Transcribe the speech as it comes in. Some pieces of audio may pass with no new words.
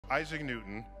Isaac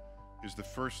Newton is the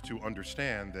first to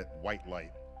understand that white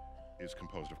light is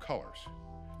composed of colors.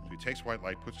 So he takes white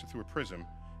light, puts it through a prism,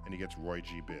 and he gets Roy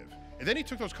G. Biv. And then he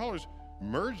took those colors,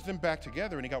 merged them back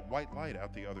together, and he got white light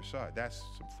out the other side. That's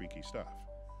some freaky stuff.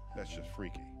 That's just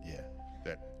freaky. Yeah.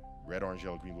 That red, orange,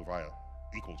 yellow, green, blue, violet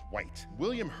equals white.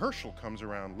 William Herschel comes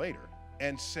around later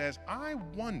and says, I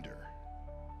wonder,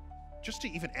 just to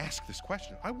even ask this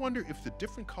question, I wonder if the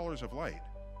different colors of light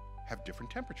have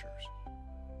different temperatures.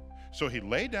 So he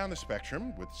laid down the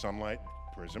spectrum with sunlight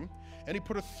prism, and he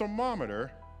put a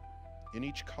thermometer in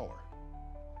each color.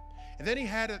 And then he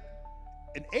had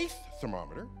an eighth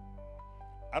thermometer.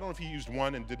 I don't know if he used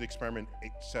one and did the experiment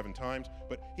 7 times,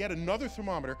 but he had another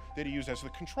thermometer that he used as the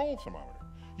control thermometer.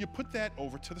 You put that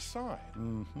over to the side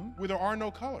where there are no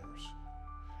colors.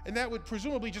 And that would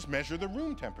presumably just measure the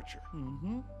room temperature.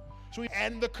 So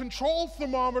and the control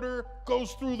thermometer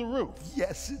goes through the roof.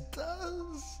 Yes, it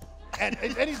does. And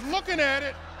he's looking at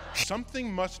it.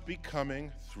 Something must be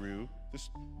coming through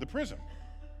the prism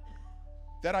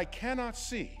that I cannot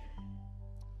see.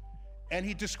 And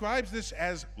he describes this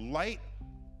as light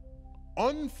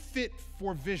unfit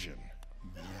for vision.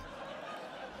 Yeah.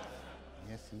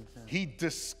 Yes, he does. He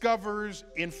discovers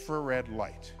infrared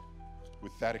light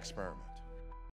with that experiment.